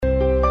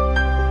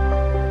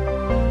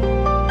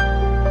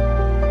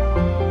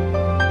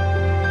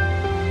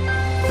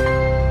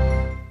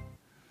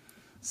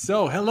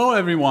So, hello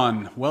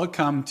everyone.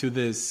 Welcome to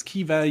this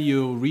Key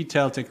Value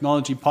Retail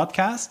Technology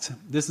podcast.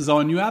 This is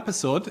our new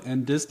episode,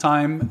 and this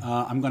time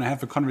I'm going to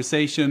have a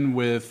conversation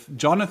with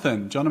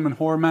Jonathan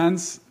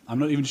Hormans. I'm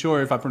not even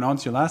sure if I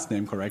pronounced your last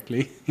name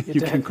correctly. You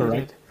can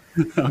correct.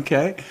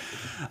 Okay.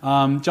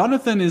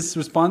 Jonathan is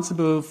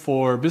responsible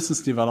for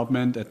business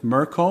development at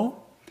Merco.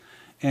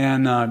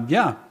 And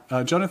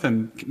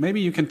Jonathan,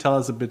 maybe you can tell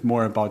us a bit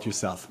more about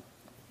yourself.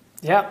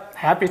 Yeah,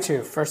 happy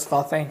to. First of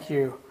all, thank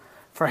you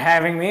for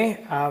having me.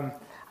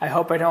 I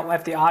hope I don't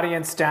let the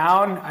audience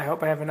down. I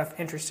hope I have enough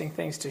interesting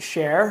things to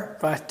share.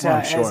 But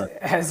sure.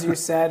 as you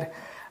said,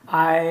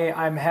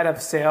 I'm head of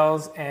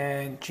sales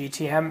and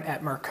GTM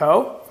at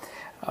Merco.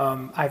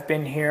 I've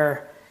been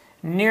here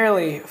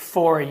nearly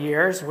 4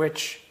 years,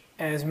 which,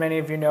 as many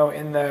of you know,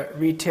 in the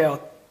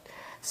retail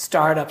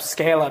startup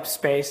scale-up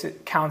space,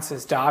 it counts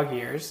as dog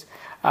years.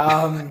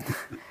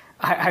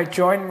 I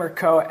joined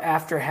Merco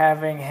after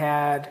having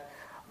had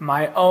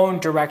my own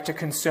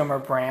direct-to-consumer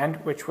brand,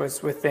 which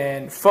was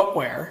within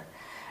footwear.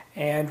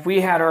 And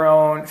we had our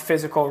own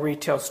physical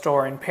retail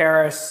store in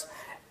Paris.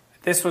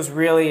 This was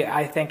really,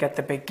 I think, at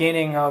the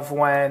beginning of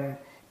when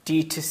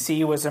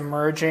D2C was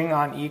emerging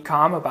on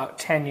e-com about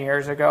 10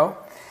 years ago.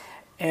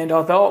 And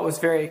although it was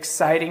very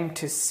exciting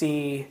to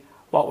see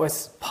what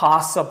was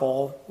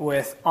possible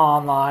with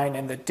online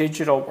and the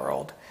digital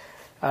world,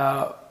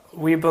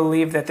 we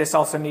believe that this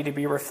also needed to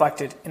be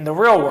reflected in the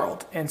real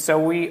world. And so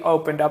we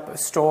opened up a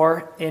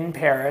store in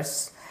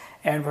Paris,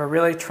 and we're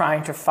really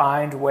trying to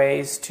find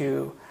ways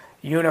to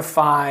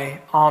unify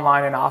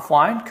online and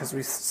offline, because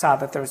we saw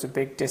that there was a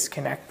big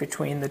disconnect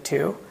between the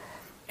two.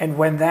 And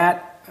when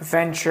that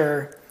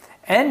venture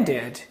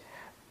ended,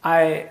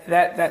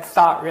 that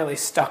thought really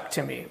stuck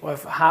to me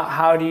of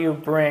how do you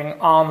bring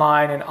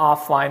online and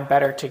offline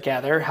better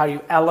together? How do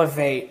you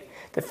elevate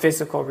the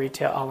physical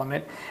retail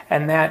element?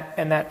 And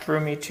that drew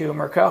me to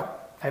Merco.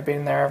 I've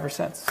been there ever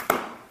since.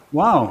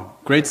 Wow,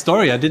 great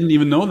story. I didn't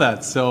even know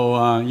that.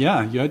 So you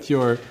had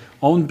your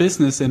own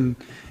business in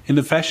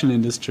the fashion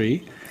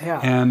industry. Yeah.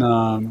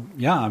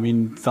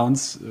 And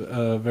sounds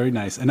very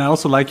nice. And I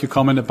also like your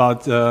comment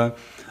about the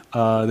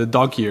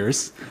dog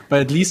years,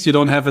 but at least you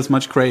don't have as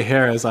much gray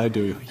hair as I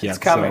do yet. It's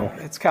coming.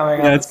 So. It's coming.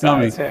 Yeah, it's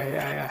coming.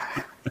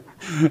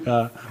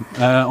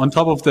 On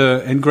top of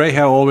and gray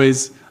hair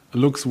always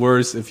looks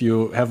worse if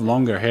you have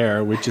longer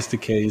hair, which is the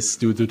case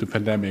due to the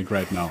pandemic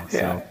right now.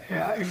 Yeah,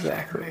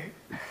 exactly.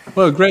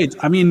 Well, great.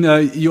 I mean,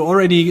 you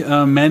already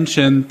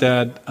mentioned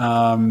that,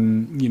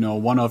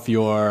 one of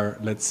your,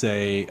 let's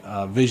say,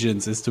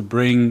 visions is to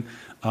bring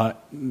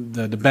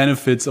the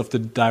benefits of the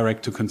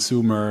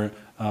direct-to-consumer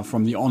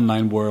from the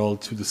online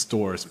world to the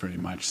stores, pretty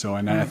much. So,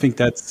 and I think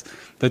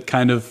that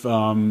kind of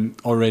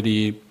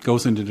already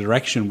goes in the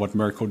direction what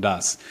Merco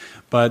does.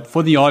 But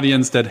for the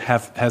audience that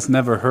has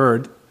never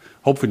heard,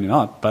 hopefully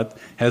not, but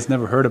has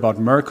never heard about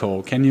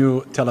Merco, can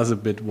you tell us a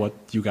bit what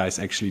you guys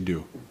actually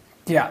do?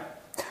 Yeah.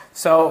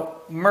 So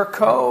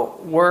Merco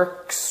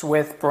works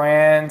with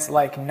brands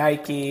like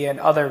Nike and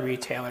other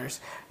retailers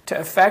to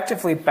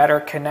effectively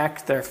better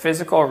connect their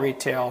physical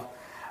retail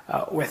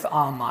with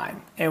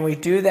online. And we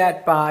do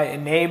that by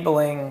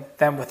enabling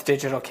them with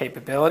digital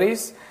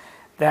capabilities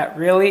that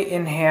really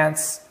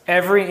enhance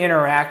every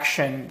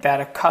interaction that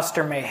a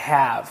customer may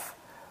have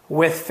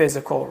with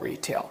physical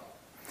retail.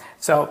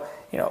 So,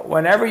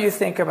 whenever you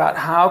think about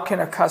how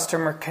can a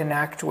customer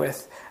connect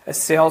with a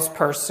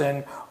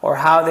salesperson or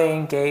how they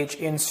engage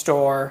in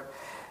store,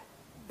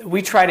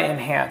 we try to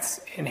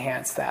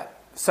enhance that.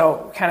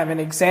 So kind of an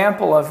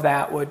example of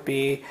that would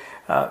be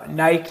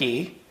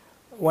Nike.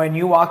 When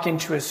you walk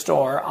into a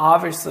store,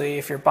 obviously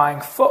if you're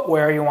buying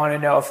footwear, you want to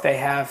know if they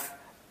have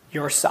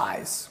your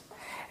size.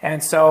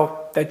 And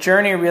so the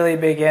journey really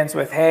begins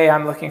with, hey,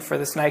 I'm looking for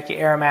this Nike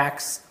Air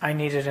Max. I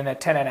need it in a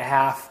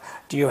 10.5.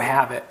 Do you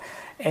have it?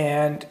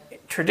 And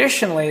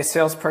traditionally, a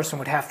salesperson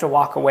would have to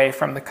walk away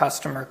from the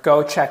customer,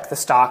 go check the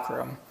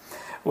stockroom.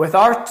 With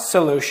our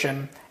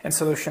solution and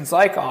solutions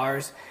like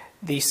ours,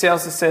 the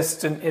sales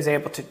assistant is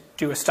able to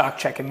do a stock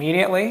check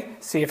immediately,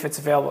 see if it's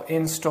available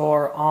in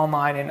store,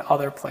 online, and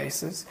other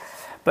places.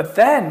 But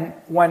then,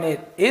 when it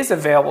is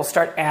available,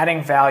 start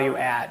adding value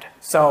add.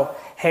 So,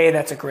 hey,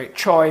 that's a great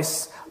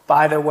choice.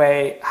 By the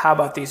way, how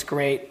about these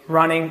great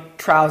running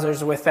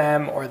trousers with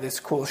them, or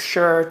this cool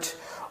shirt,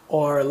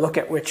 or look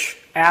at which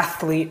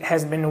athlete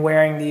has been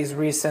wearing these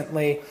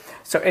recently.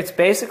 So it's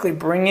basically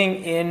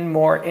bringing in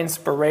more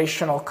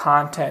inspirational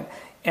content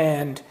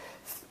and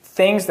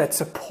things that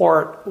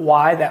support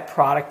why that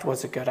product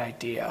was a good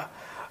idea.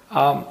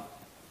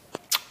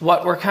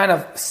 What we're kind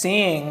of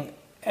seeing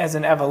as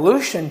an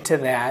evolution to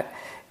that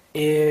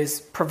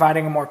is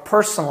providing a more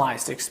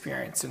personalized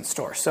experience in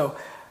store. So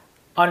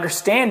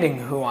understanding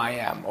who I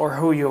am or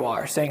who you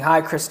are, saying, hi,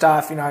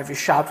 Christoph, have you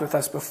shopped with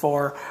us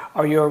before?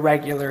 Are you a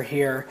regular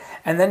here?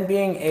 And then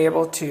being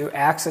able to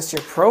access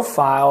your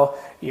profile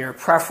your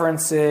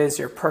preferences,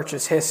 your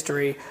purchase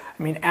history.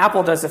 I mean,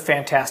 Apple does a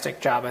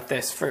fantastic job at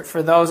this.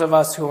 For those of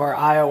us who are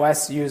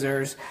iOS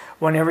users,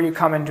 whenever you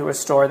come into a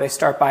store, they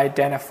start by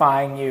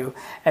identifying you,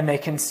 and they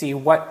can see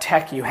what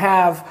tech you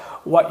have,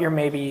 what you're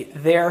maybe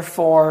there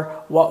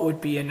for, what would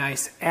be a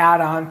nice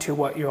add-on to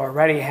what you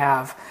already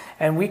have.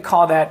 And we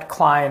call that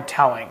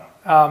clienteling.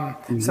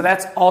 So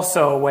that's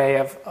also a way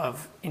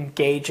of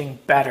engaging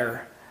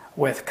better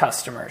with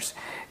customers.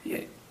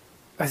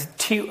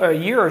 A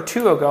year or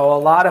two ago, a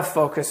lot of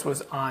focus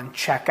was on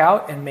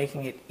checkout and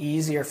making it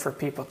easier for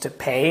people to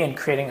pay and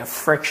creating a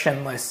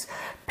frictionless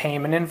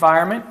payment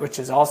environment, which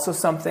is also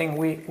something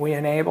we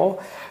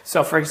enable.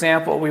 So for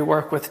example, we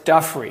work with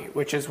Dufry,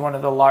 which is one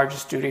of the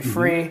largest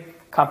duty-free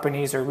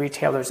companies or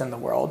retailers in the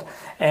world.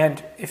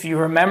 And if you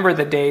remember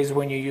the days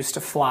when you used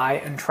to fly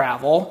and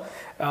travel,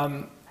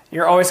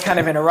 you're always kind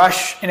of in a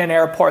rush in an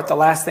airport. The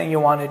last thing you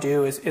want to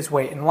do is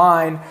wait in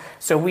line.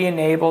 So we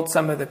enabled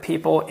some of the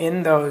people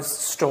in those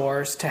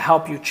stores to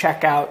help you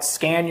check out,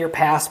 scan your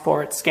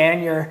passport,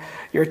 scan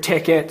your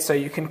ticket so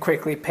you can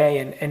quickly pay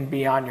and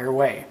be on your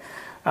way.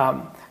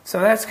 So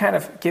that's kind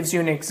of gives you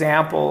an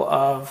example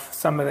of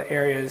some of the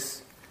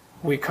areas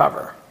we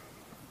cover.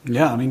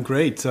 Yeah, I mean,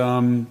 great.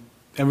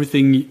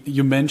 Everything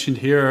you mentioned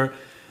here,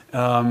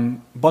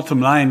 bottom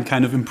line,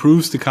 kind of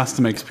improves the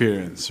customer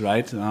experience,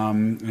 right?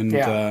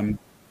 That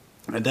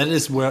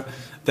is where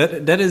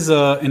that is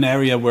an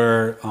area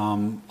where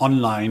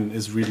online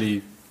is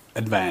really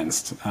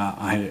advanced.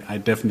 I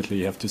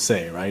definitely have to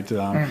say, right?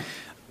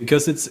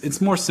 Because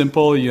it's more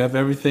simple. You have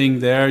everything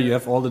there. You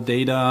have all the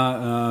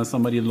data.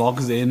 Somebody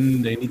logs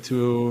in. They need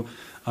to.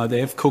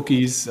 They have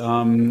cookies.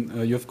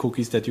 You have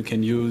cookies that you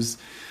can use,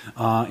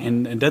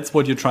 and that's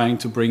what you're trying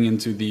to bring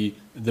into the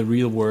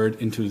real world,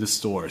 into the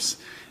stores,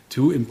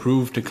 to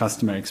improve the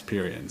customer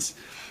experience.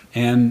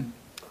 And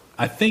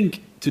I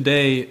think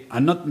today,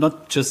 and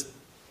not just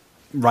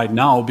right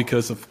now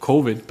because of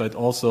COVID, but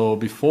also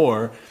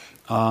before,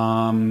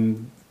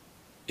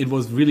 it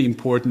was really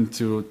important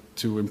to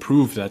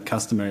improve that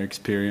customer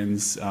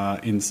experience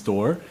in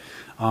store.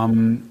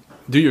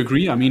 Do you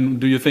agree? I mean,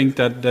 do you think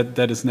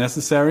that is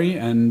necessary?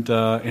 And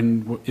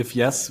if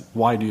yes,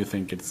 why do you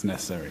think it's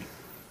necessary?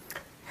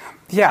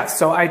 Yeah,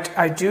 so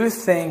I do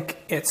think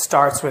it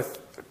starts with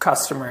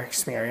customer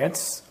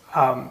experience.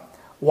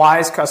 Why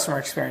is customer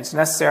experience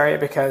necessary?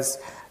 Because,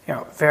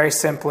 very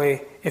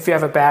simply, if you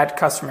have a bad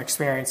customer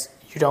experience,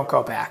 you don't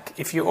go back.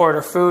 If you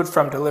order food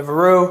from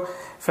Deliveroo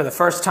for the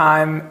first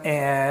time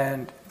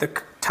and the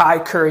Thai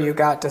curry you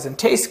got doesn't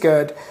taste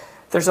good,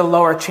 there's a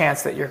lower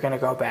chance that you're going to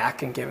go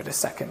back and give it a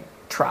second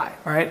try,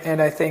 right?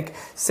 And I think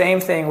same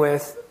thing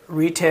with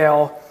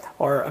retail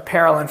or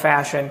apparel and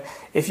fashion.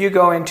 If you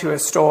go into a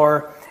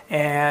store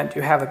and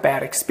you have a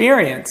bad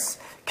experience,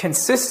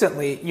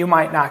 consistently, you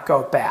might not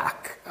go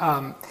back.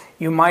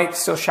 You might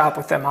still shop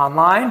with them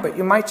online, but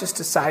you might just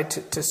decide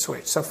to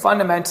switch. So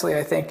fundamentally,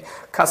 I think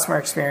customer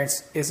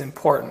experience is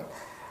important.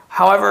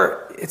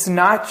 However, it's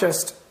not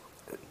just,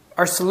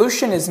 our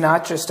solution is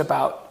not just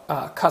about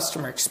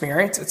customer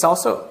experience. It's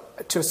also,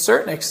 to a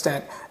certain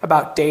extent,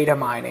 about data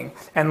mining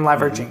and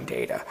leveraging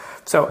data.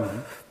 So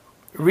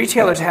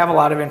retailers have a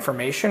lot of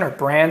information, or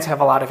brands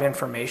have a lot of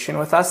information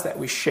with us that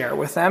we share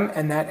with them.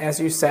 And that, as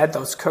you said,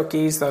 those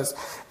cookies,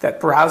 that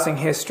browsing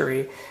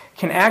history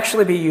can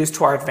actually be used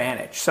to our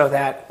advantage, so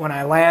that when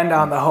I land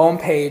on the home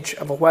page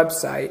of a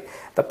website,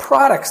 the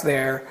products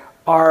there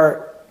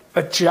are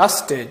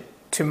adjusted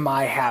to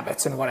my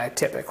habits and what I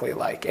typically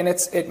like. And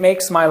it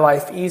makes my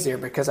life easier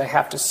because I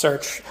have to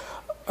search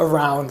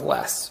around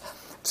less.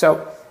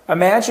 So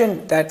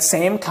imagine that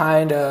same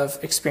kind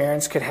of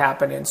experience could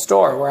happen in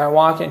store, where I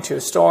walk into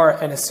a store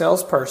and a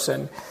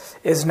salesperson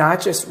is not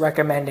just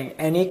recommending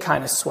any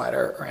kind of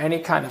sweater or any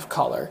kind of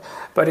color,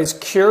 but is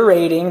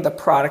curating the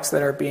products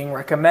that are being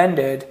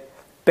recommended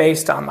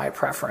based on my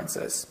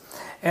preferences.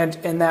 And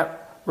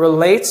that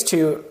relates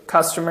to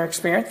customer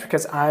experience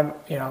because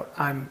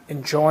I'm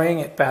enjoying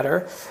it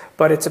better,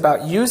 but it's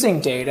about using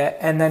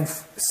data and then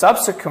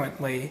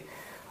subsequently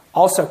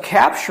also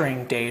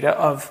capturing data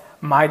of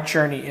my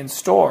journey in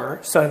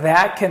store, so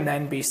that can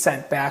then be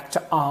sent back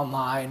to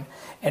online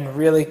and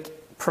really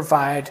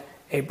provide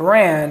a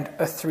brand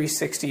a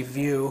 360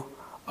 view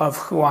of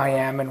who I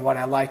am and what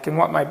I like and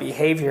what my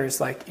behavior is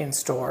like in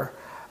store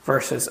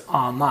versus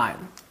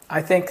online.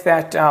 I think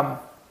that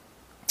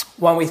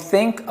when we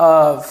think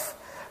of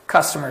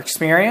customer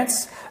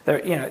experience,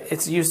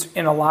 it's used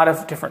in a lot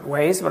of different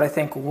ways, but I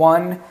think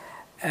one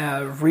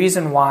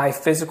reason why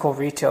physical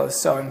retail is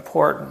so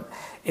important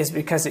is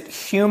because it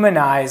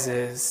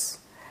humanizes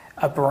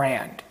a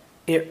brand.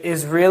 It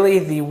is really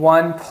the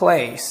one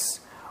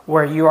place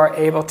where you are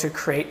able to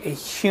create a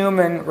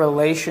human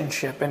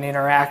relationship and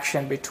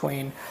interaction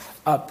between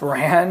a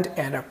brand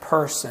and a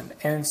person.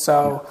 And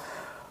so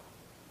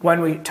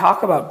when we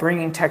talk about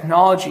bringing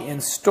technology in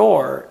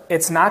store,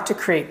 it's not to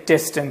create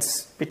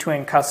distance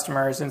between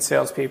customers and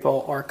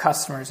salespeople or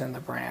customers and the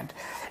brand.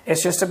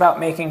 It's just about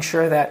making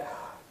sure that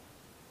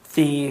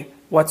the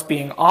what's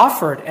being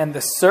offered, and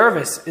the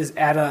service is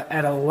at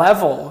a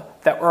level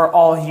that we're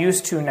all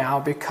used to now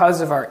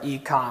because of our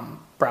e-com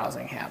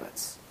browsing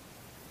habits.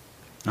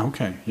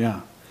 Okay,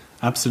 yeah,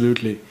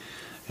 absolutely.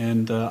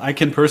 And I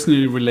can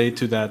personally relate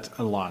to that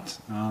a lot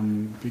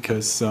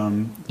because,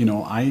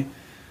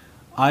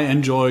 I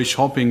enjoy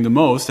shopping the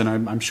most, and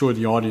I'm sure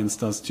the audience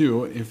does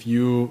too, if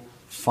you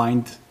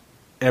find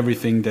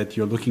everything that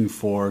you're looking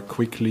for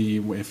quickly,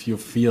 if you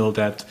feel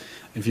that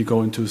if you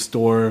go into a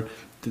store,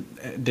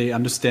 they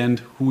understand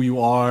who you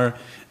are,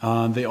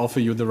 they offer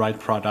you the right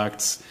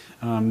products,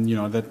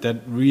 that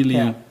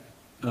really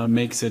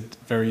makes it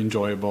very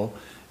enjoyable.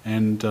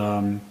 And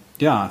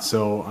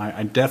so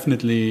I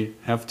definitely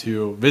have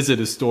to visit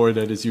a store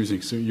that is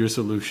using your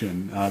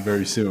solution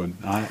very soon.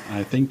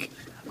 I think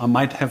I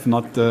might have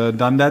not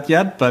done that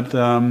yet, but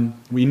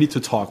we need to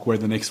talk where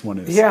the next one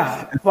is.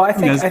 Yeah, well,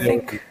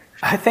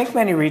 I think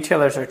many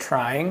retailers are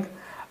trying,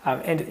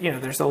 and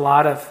there's a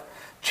lot of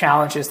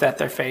challenges that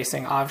they're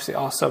facing, obviously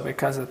also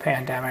because of the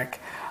pandemic,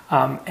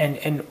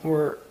 and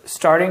we're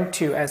starting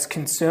to, as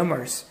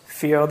consumers,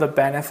 feel the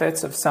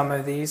benefits of some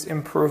of these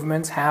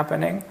improvements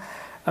happening.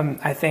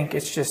 I think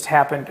it's just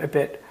happened a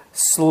bit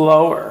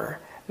slower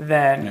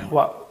than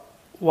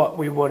what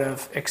we would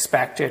have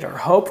expected or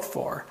hoped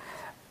for.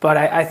 But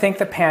I think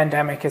the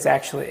pandemic has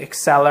actually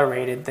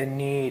accelerated the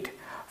need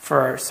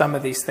for some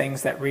of these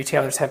things that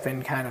retailers have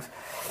been kind of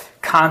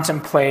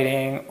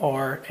contemplating,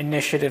 or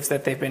initiatives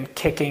that they've been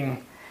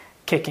kicking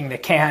the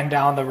can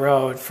down the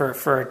road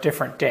for a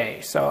different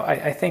day. So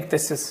I think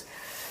this is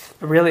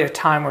really a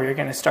time where you're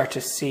going to start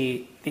to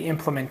see the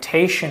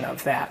implementation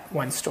of that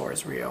when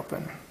stores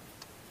reopen.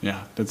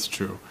 Yeah, that's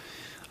true.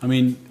 I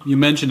mean, you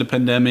mentioned the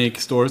pandemic.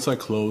 Stores are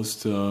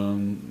closed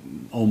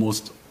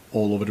almost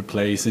all over the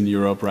place in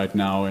Europe right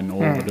now and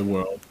all over the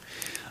world.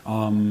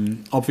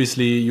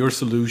 Obviously, your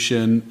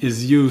solution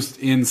is used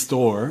in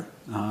store.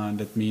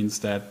 That means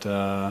that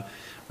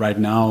right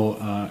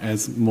now,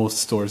 as most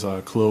stores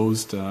are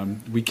closed,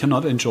 we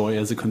cannot enjoy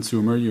as a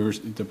consumer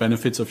the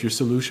benefits of your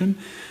solution.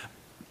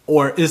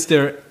 Or is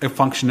there a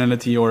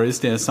functionality, or is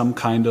there some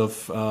kind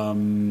of,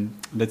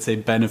 let's say,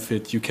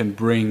 benefit you can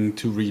bring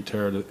to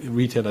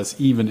retailers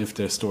even if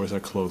their stores are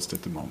closed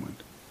at the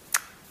moment?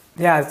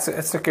 Yeah,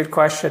 it's a good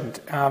question.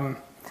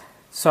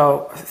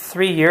 So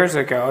 3 years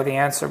ago, the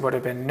answer would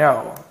have been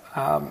no.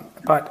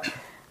 But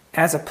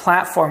as a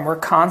platform, we're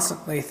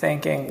constantly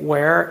thinking,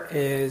 where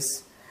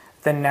is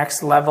the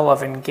next level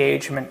of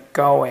engagement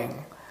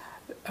going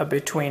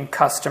between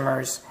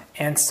customers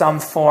and some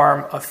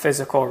form of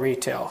physical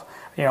retail?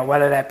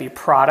 Whether that be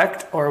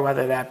product or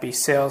whether that be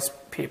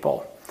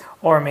salespeople,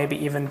 or maybe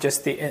even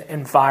just the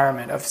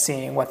environment of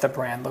seeing what the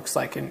brand looks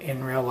like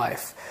in real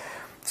life.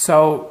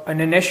 So an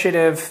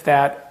initiative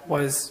that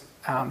was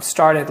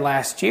started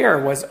last year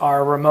was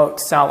our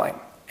remote selling.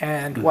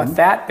 And what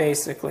that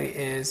basically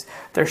is,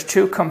 there's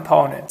two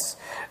components.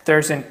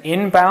 There's an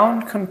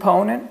inbound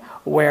component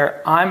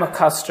where I'm a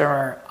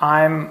customer,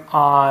 I'm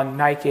on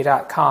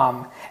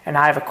Nike.com, and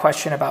I have a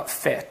question about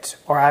fit,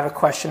 or I have a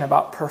question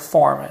about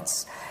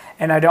performance.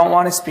 And I don't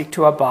want to speak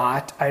to a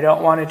bot. I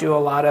don't want to do a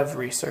lot of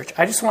research.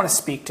 I just want to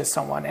speak to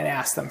someone and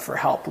ask them for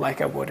help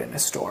like I would in a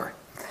store.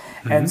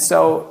 And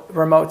so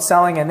remote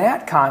selling in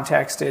that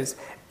context is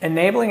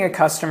enabling a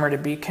customer to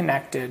be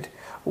connected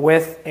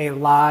with a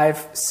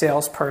live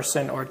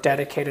salesperson or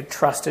dedicated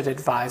trusted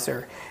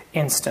advisor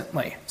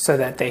instantly, so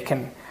that they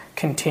can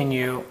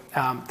continue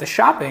the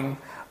shopping,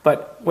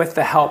 but with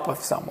the help of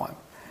someone.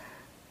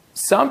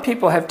 Some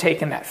people have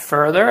taken that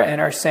further and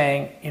are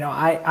saying,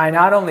 I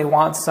not only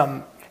want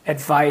some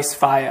advice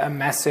via a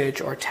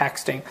message or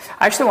texting,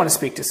 I actually want to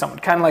speak to someone,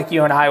 kind of like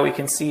you and I. We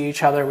can see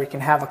each other, we can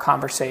have a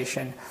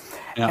conversation.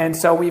 Yeah. And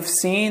so we've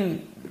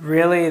seen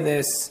really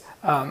this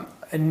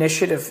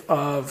initiative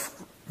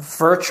of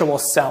virtual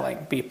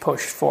selling be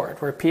pushed forward,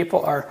 where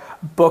people are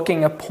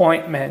booking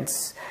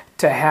appointments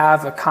to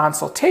have a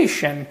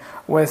consultation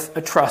with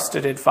a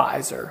trusted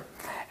advisor.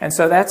 And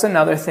so that's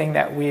another thing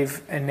that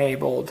we've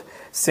enabled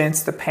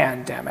since the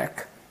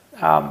pandemic.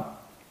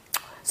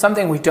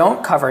 Something we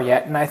don't cover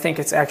yet, and I think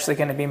it's actually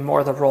going to be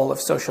more the role of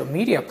social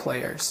media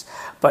players,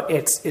 but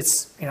it's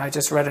I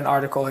just read an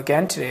article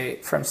again today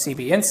from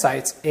CB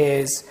Insights,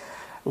 is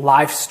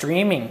live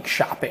streaming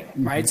shopping,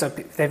 right? So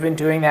they've been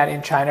doing that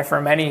in China for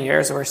many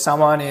years, where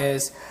someone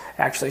is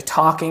actually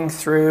talking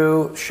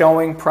through,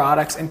 showing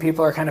products, and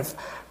people are kind of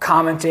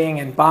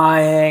commenting and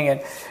buying.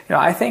 And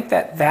I think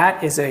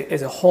that is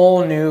a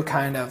whole new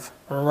kind of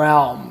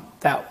realm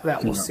that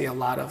we'll see a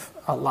lot of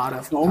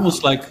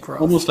almost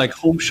like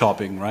home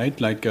shopping, right?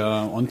 Like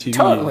on TV.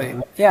 Totally,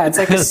 yeah. It's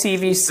like a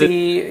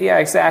CVC. Yeah,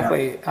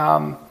 exactly.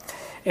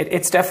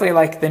 It's definitely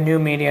like the new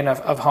medium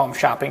of home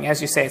shopping.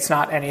 As you say, it's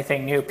not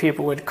anything new.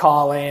 People would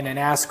call in and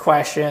ask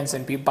questions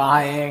and be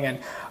buying, and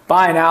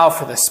buy now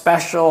for the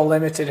special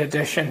limited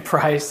edition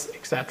price,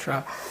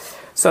 etc.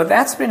 So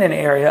that's been an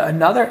area.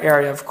 Another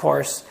area, of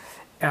course,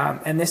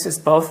 and this is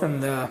both in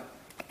the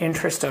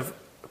interest of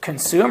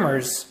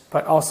consumers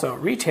but also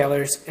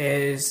retailers,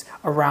 is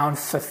around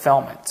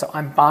fulfillment. So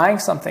I'm buying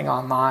something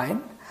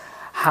online.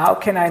 how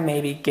can I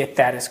maybe get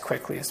that as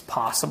quickly as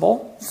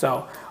possible?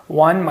 So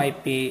one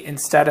might be,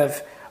 instead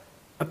of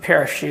a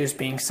pair of shoes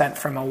being sent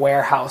from a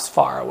warehouse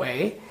far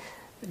away,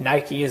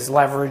 Nike is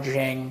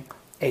leveraging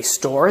a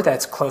store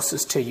that's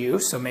closest to you.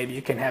 So maybe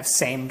you can have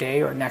same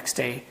day or next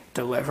day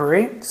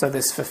delivery. So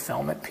this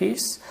fulfillment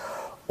piece.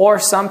 Or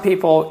some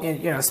people,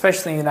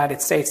 especially in the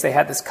United States, they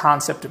had this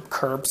concept of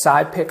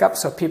curbside pickup.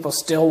 So people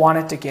still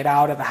wanted to get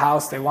out of the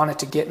house. They wanted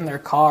to get in their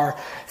car,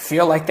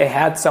 feel like they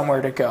had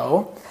somewhere to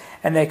go.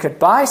 And they could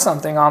buy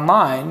something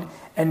online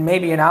and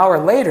maybe an hour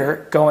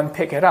later go and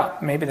pick it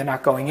up. Maybe they're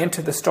not going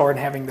into the store and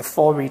having the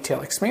full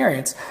retail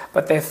experience,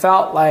 but they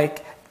felt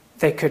like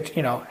they could,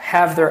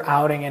 have their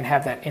outing and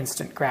have that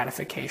instant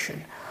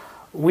gratification.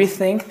 We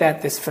think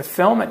that this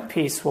fulfillment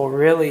piece will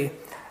really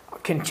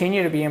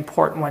continue to be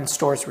important when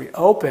stores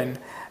reopen,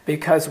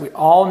 because we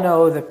all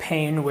know the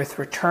pain with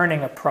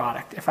returning a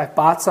product. If I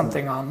bought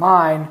something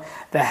online,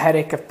 the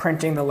headache of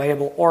printing the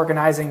label,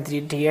 organizing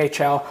the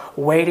DHL,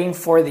 waiting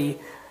for the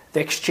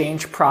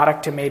exchange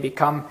product to maybe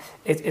come,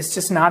 it's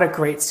just not a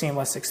great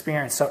seamless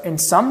experience. So in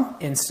some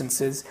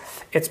instances,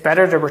 it's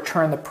better to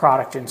return the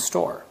product in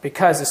store,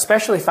 because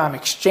especially if I'm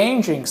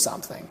exchanging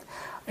something,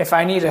 if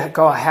I need to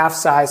go a half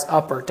size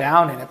up or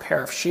down in a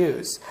pair of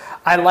shoes,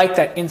 I like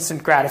that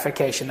instant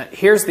gratification that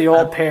here's the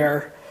old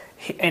pair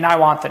and I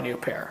want the new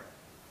pair.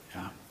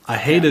 Yeah, I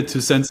hated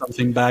to send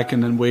something back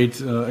and then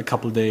wait a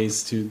couple of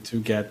days to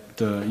get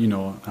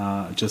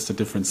just a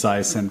different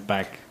size sent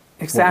back.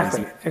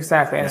 Exactly.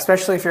 And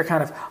especially if you're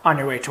kind of on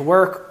your way to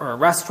work or a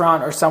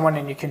restaurant or someone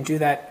and you can do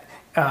that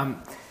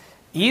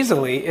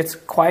easily, it's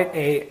quite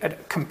a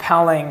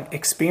compelling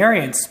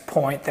experience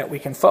point that we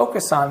can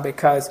focus on,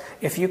 because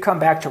if you come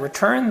back to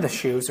return the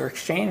shoes or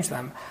exchange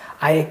them,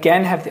 I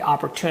again have the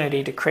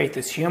opportunity to create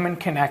this human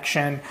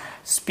connection,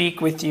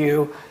 speak with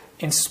you,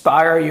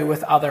 inspire you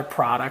with other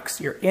products.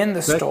 You're in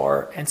the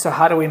store, and so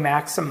how do we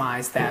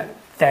maximize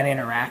that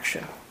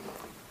interaction?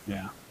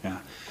 Yeah.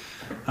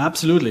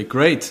 Absolutely.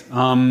 Great.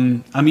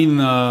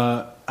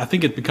 I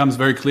think it becomes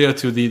very clear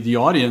to the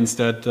audience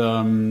that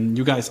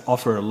you guys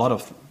offer a lot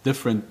of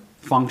different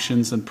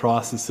functions and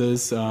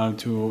processes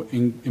to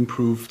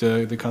improve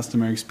the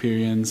customer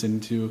experience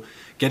and to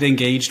get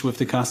engaged with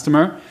the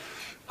customer.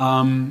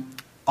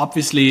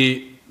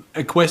 Obviously,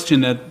 a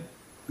question that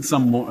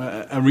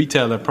a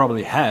retailer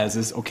probably has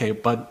is, okay,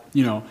 but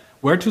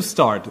where to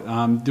start?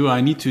 Do I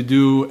need to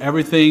do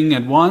everything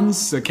at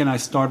once? Can I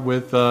start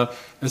with a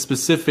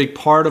specific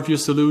part of your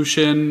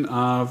solution?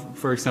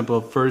 For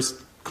example,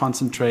 first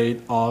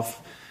concentrate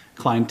off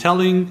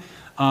clienteling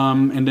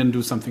and then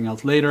do something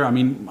else later.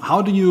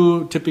 How do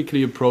you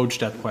typically approach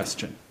that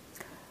question?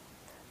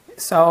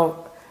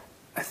 So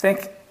I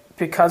think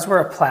because we're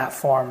a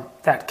platform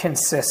that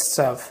consists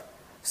of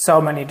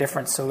so many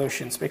different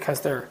solutions,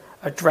 because they're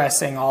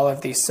addressing all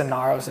of these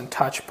scenarios and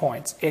touch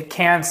points, it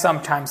can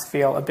sometimes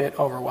feel a bit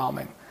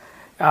overwhelming.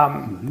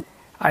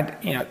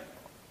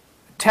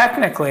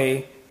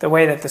 Technically, the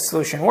way that the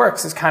solution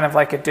works is kind of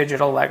like a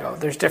digital Lego.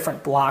 There's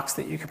different blocks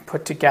that you can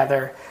put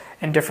together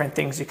and different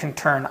things you can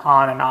turn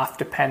on and off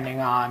depending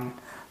on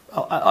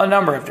a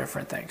number of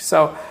different things.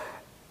 So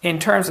in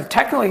terms of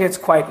technically, it's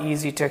quite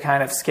easy to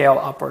kind of scale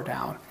up or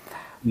down.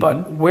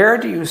 But where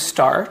do you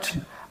start?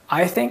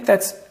 I think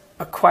that's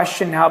a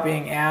question now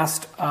being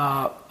asked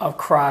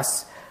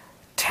across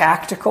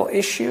tactical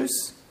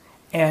issues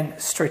and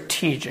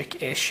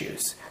strategic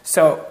issues.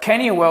 So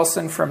Kenny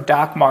Wilson from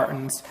Doc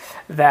Martens,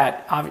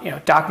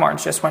 Doc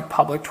Martens just went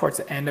public towards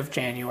the end of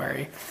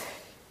January.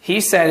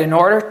 He said, in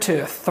order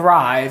to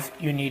thrive,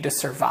 you need to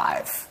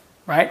survive,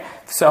 right?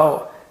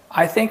 So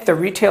I think the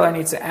retailer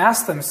needs to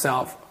ask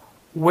themselves,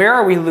 where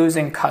are we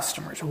losing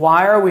customers?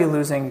 Why are we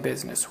losing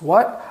business?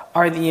 What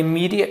are the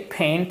immediate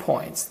pain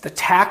points, the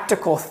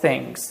tactical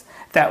things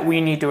that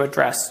we need to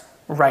address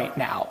right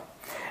now?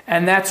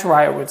 And that's where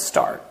I would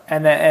start.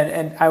 And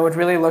I would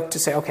really look to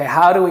say, okay,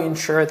 how do we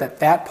ensure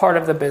that part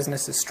of the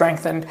business is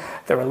strengthened,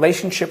 the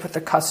relationship with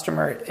the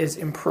customer is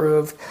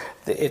improved,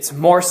 it's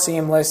more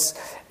seamless,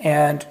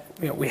 and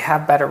we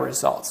have better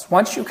results.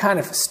 Once you kind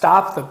of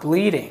stop the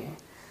bleeding,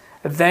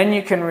 then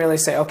you can really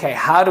say, okay,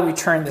 how do we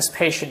turn this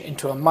patient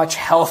into a much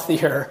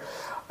healthier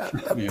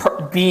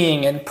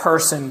being and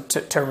person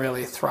to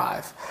really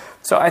thrive?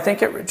 So I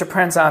think it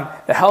depends on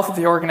the health of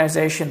the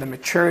organization, the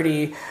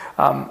maturity,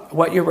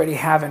 what you already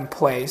have in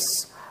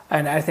place.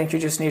 And I think you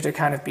just need to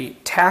kind of be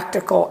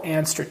tactical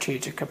and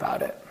strategic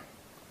about it.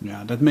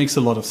 Yeah, that makes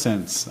a lot of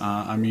sense.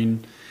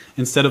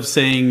 Instead of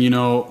saying,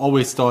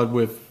 always start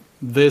with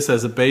this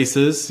as a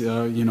basis,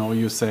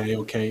 you say,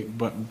 okay,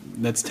 but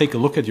let's take a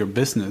look at your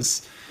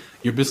business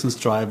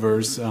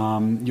drivers,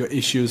 your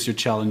issues, your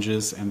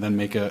challenges, and then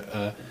make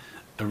a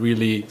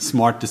really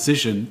smart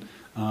decision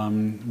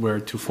where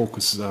to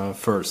focus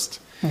first.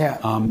 Yeah.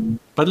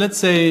 But let's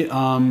say,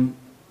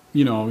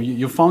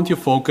 you found your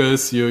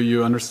focus,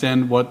 you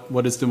understand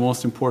what is the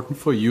most important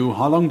for you.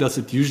 How long does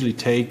it usually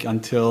take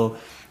until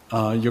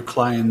your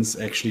clients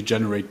actually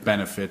generate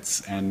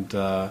benefits and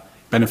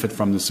benefit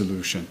from the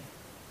solution?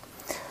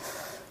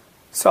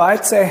 So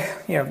I'd say,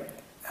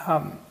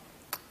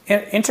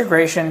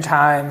 Integration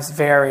times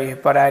vary,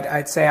 but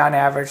I'd say on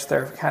average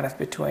they're kind of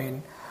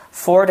between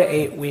 4 to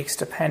 8 weeks,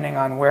 depending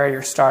on where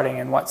you're starting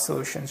and what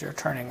solutions you're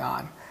turning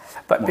on.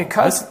 But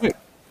because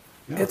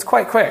it's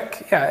quite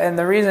quick, and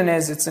the reason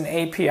is it's an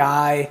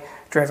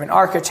API-driven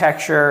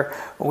architecture.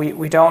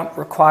 We don't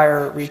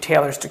require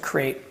retailers to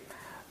create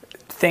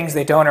things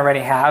they don't already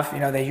have.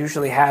 They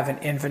usually have an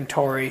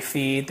inventory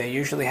feed, they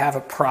usually have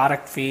a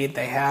product feed,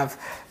 they have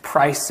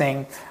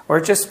pricing.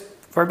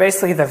 We're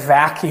basically the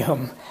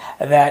vacuum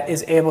that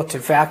is able to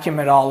vacuum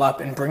it all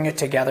up and bring it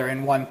together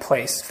in one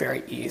place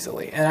very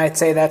easily. And I'd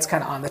say that's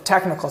kind of on the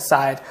technical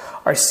side,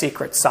 our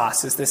secret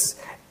sauce is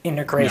this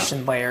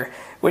integration layer,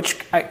 which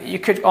you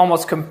could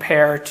almost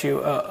compare to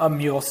a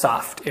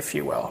MuleSoft, if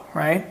you will,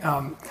 right?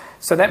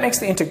 So that makes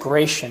the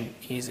integration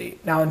easy.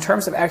 Now, in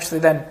terms of actually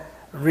then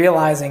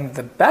realizing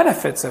the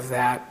benefits of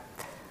that,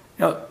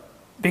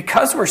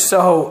 because we're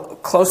so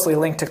closely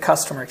linked to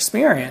customer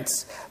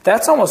experience,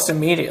 that's almost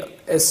immediate.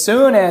 As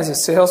soon as a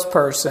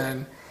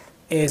salesperson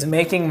is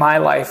making my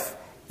life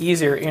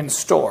easier in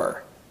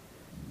store,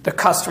 the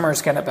customer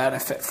is going to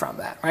benefit from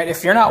that, right?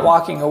 If you're not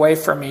walking away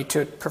from me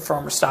to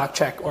perform a stock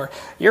check, or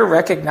you're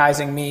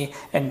recognizing me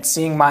and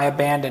seeing my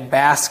abandoned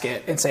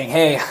basket and saying,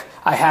 hey,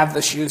 I have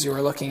the shoes you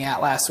were looking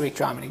at last week,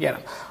 do you want me to get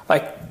them?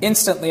 Like,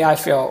 instantly I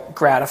feel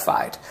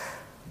gratified.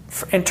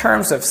 In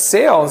terms of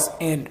sales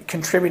and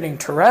contributing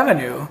to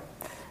revenue,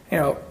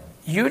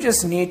 you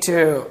just need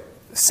to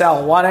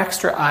sell one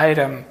extra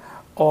item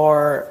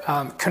or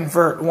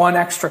convert one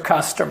extra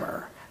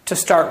customer to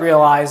start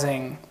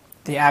realizing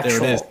the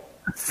actual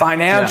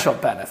financial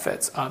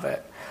benefits of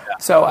it. Yeah.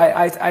 So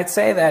I'd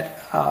say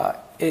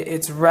that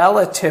it's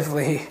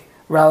relatively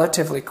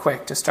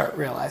quick to start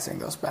realizing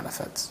those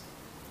benefits.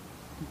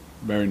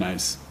 Very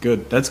nice.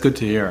 Good. That's good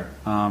to hear.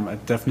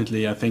 It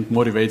definitely, I think,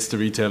 motivates the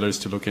retailers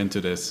to look into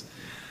this.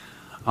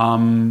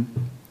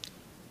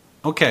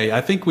 Okay, I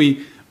think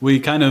we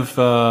kind of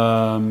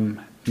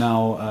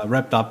now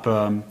wrapped up,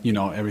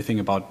 everything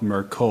about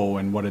Merco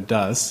and what it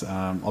does.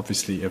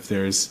 Obviously, if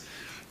there's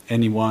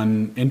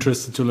anyone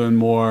interested to learn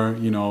more,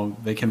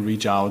 they can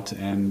reach out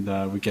and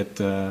we get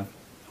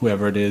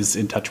whoever it is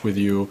in touch with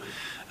you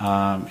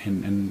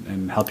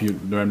and help you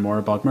learn more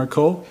about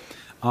Merco.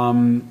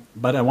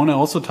 But I want to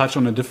also touch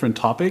on a different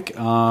topic.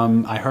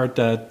 I heard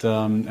that,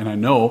 and I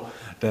know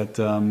that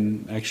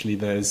actually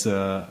there's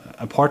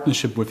a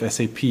partnership with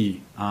SAP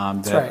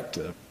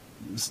that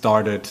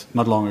started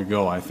not long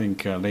ago, I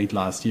think late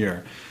last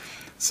year.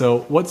 So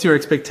what's your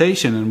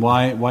expectation, and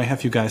why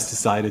have you guys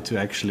decided to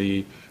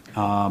actually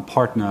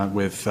partner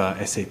with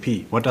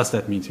SAP? What does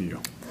that mean to you?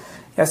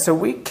 Yeah, so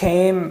we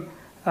came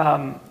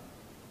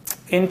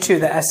into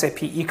the SAP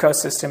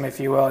ecosystem, if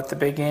you will, at the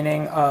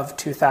beginning of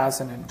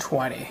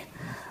 2020.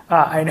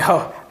 I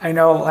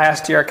know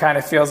last year kind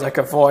of feels like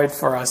a void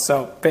for us.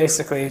 So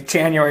basically,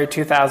 January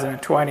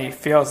 2020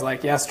 feels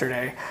like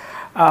yesterday.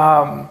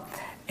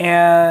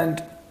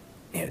 And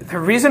the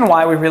reason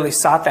why we really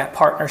sought that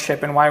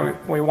partnership and why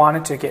we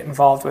wanted to get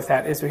involved with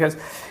that is because,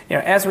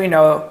 as we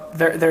know,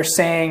 their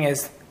saying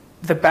is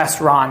the best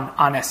run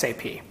on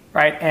SAP.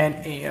 Right,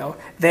 and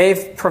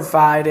they've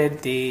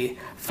provided the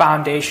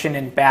foundation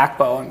and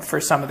backbone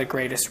for some of the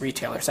greatest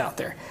retailers out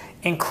there,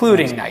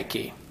 including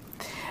Nike.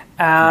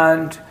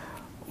 And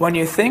when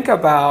you think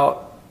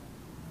about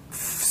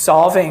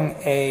solving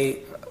a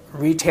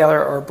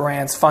retailer or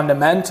brand's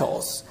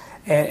fundamentals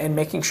and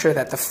making sure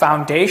that the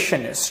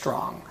foundation is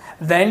strong,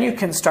 then you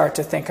can start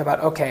to think about,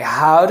 okay,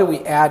 how do we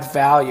add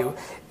value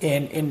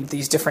in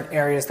these different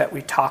areas that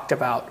we talked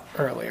about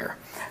earlier?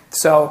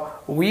 So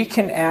we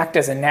can act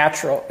as a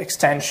natural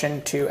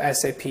extension to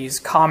SAP's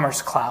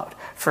Commerce Cloud,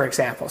 for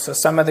example. So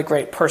some of the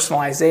great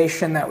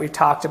personalization that we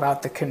talked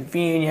about, the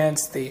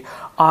convenience, the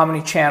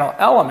omni-channel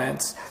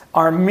elements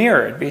are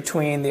mirrored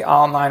between the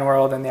online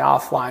world and the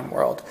offline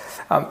world.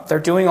 They're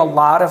doing a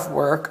lot of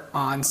work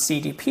on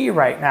CDP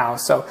right now.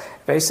 So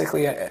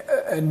basically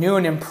a new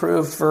and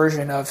improved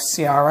version of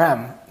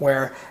CRM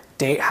where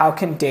how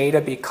can data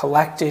be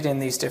collected in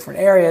these different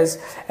areas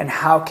and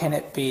how can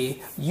it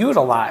be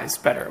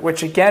utilized better,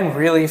 which again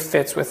really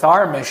fits with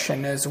our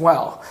mission as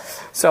well.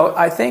 So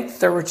I think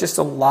there were just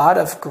a lot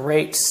of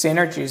great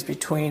synergies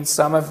between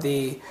some of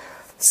the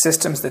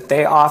systems that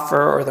they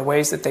offer or the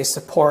ways that they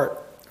support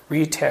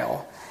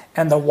retail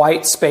and the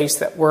white space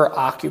that we're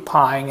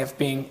occupying of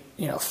being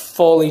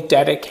fully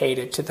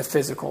dedicated to the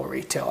physical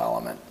retail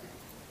element.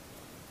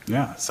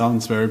 Yeah,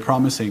 sounds very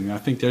promising. I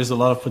think there's a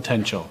lot of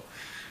potential.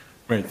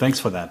 Great, thanks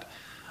for that.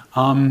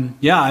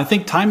 I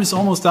think time is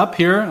almost up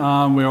here.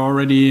 We're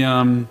already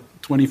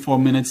 24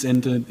 minutes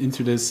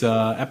into this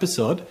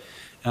episode.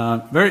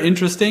 Very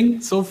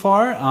interesting so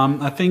far.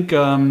 I think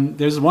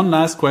there's one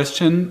last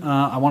question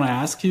I want to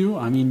ask you.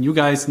 I mean, you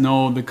guys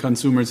know the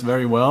consumers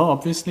very well,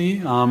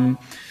 obviously.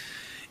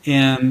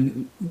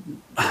 And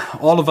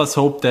all of us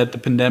hope that the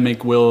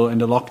pandemic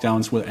and the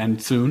lockdowns will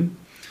end soon.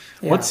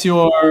 Yeah. What's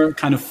your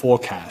kind of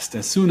forecast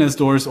as soon as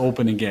doors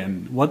open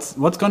again? What's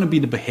going to be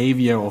the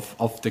behavior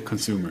of the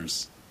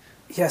consumers?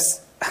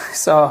 Yes.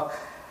 So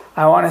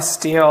I want to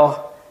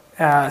steal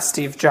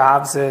Steve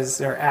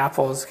Jobs's or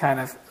Apple's kind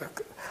of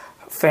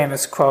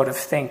famous quote of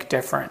think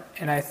different.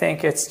 And I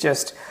think it's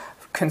just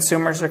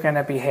consumers are going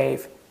to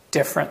behave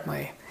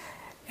differently.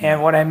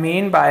 And what I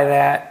mean by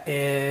that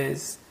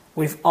is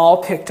we've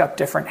all picked up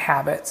different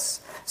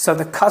habits. So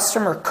the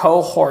customer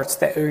cohorts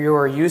that you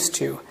were used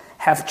to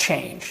have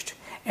changed.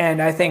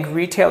 And I think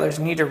retailers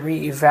need to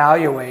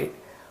reevaluate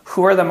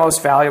who are the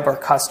most valuable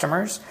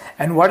customers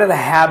and what are the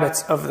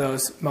habits of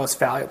those most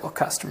valuable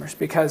customers.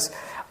 Because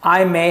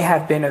I may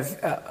have been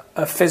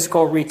a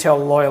physical retail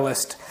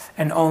loyalist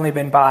and only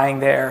been buying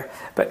there,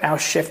 but now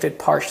shifted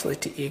partially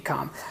to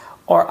e-com.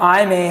 Or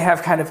I may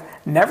have kind of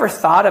never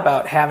thought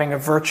about having a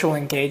virtual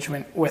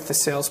engagement with the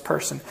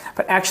salesperson,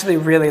 but actually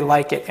really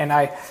like it. And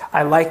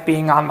I like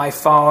being on my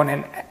phone,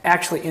 and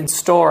actually in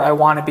store, I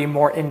want to be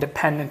more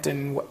independent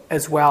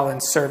as well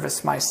and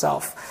service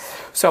myself.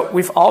 So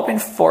we've all been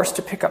forced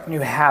to pick up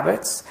new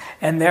habits,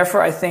 and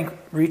therefore I think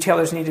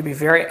retailers need to be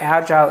very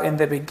agile in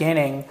the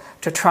beginning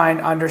to try and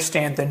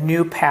understand the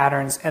new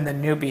patterns and the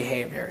new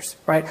behaviors,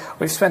 right?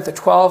 We've spent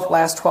the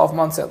last 12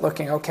 months at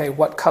looking, okay,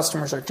 what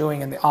customers are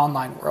doing in the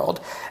online world,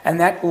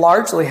 and that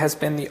largely has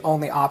been the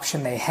only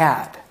option they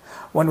had.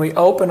 When we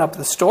open up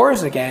the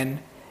stores again,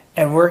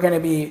 and we're going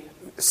to be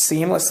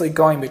seamlessly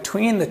going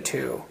between the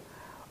two,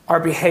 our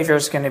behavior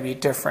is going to be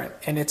different,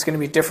 and it's going to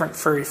be different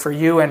for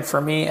you and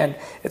for me, and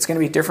it's going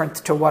to be different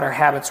to what our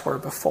habits were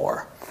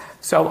before.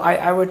 So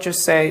I would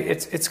just say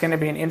it's going to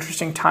be an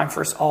interesting time for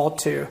us all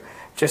to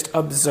just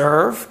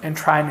observe and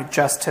try and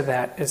adjust to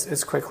that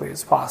as quickly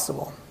as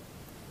possible.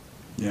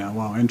 Yeah,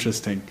 wow,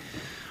 interesting.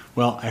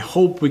 Well, I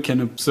hope we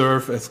can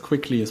observe as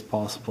quickly as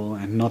possible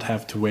and not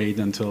have to wait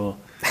until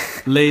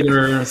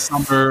later,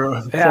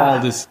 summer,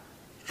 fall.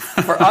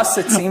 For us,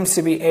 it seems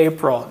to be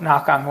April,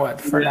 knock on wood,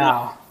 for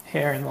now.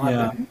 Here in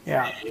London,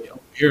 yeah.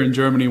 Here in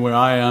Germany, where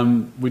I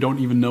am, we don't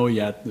even know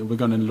yet. We're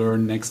going to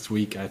learn next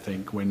week, I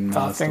think. When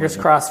fingers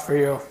crossed for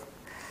you.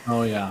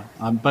 Oh yeah,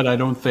 but I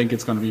don't think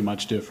it's going to be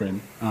much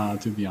different,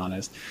 to be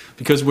honest,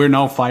 because we're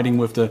now fighting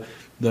with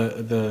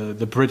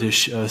the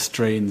British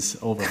strains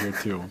over here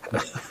too.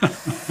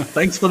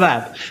 Thanks for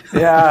that.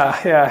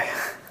 Yeah.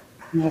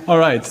 All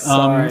right.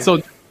 So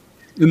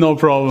no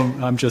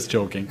problem. I'm just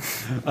joking.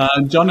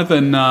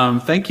 Jonathan,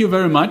 thank you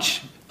very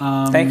much.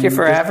 Thank you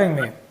for having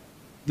me.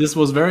 This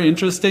was very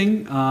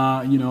interesting,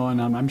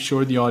 and I'm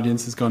sure the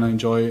audience is going to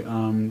enjoy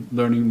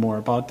learning more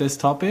about this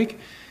topic.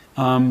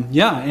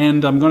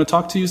 And I'm going to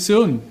talk to you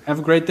soon. Have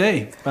a great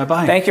day.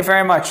 Bye-bye. Thank you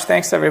very much.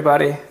 Thanks,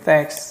 everybody.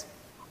 Thanks.